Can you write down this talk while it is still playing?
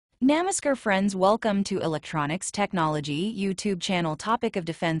Namaskar friends, welcome to Electronics Technology YouTube channel. Topic of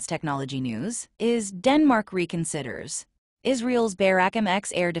defense technology news is Denmark reconsiders Israel's Barak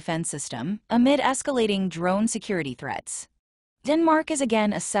MX air defense system amid escalating drone security threats. Denmark is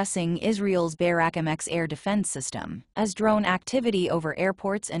again assessing Israel's Barak MX air defense system as drone activity over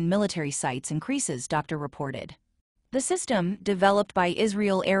airports and military sites increases, Dr. reported. The system, developed by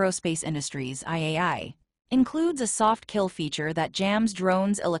Israel Aerospace Industries (IAI), includes a soft kill feature that jams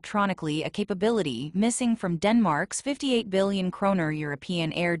drones electronically, a capability missing from Denmark's 58 billion kroner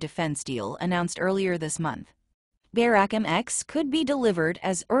European air defense deal announced earlier this month. Barak MX could be delivered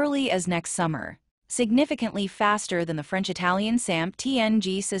as early as next summer, significantly faster than the French-Italian SAMP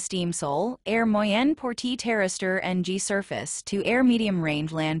TNG Système Sol, Air Moyenne Portée Terrestre NG surface to air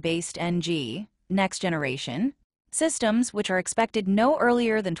medium-range land-based NG, next generation systems, which are expected no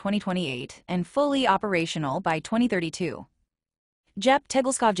earlier than 2028 and fully operational by 2032. Jep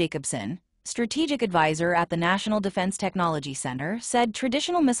Tegelskov Jacobson, strategic advisor at the National Defense Technology Center, said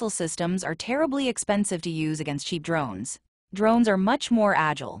traditional missile systems are terribly expensive to use against cheap drones. Drones are much more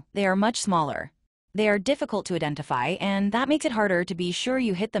agile, they are much smaller. They are difficult to identify, and that makes it harder to be sure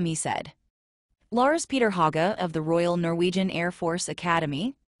you hit them, he said. Lars Peter Hage of the Royal Norwegian Air Force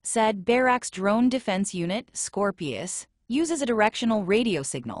Academy said Barak's drone defense unit, Scorpius, uses a directional radio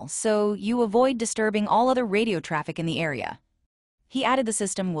signal, so you avoid disturbing all other radio traffic in the area. He added the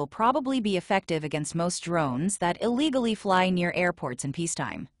system will probably be effective against most drones that illegally fly near airports in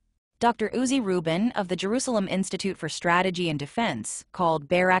peacetime. Dr. Uzi Rubin of the Jerusalem Institute for Strategy and Defense called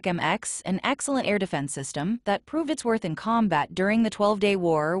Barak MX an excellent air defense system that proved its worth in combat during the 12-day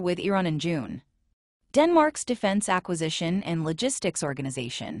war with Iran in June. Denmark's Defense Acquisition and Logistics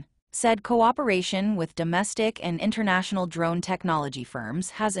Organization said cooperation with domestic and international drone technology firms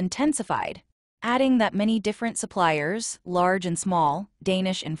has intensified, adding that many different suppliers, large and small,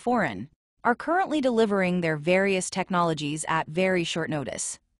 Danish and foreign, are currently delivering their various technologies at very short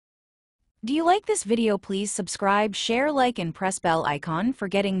notice. Do you like this video? Please subscribe, share, like, and press bell icon for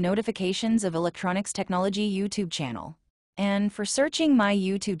getting notifications of Electronics Technology YouTube channel. And for searching my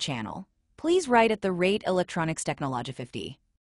YouTube channel, please write at the rate Electronics Technology 50.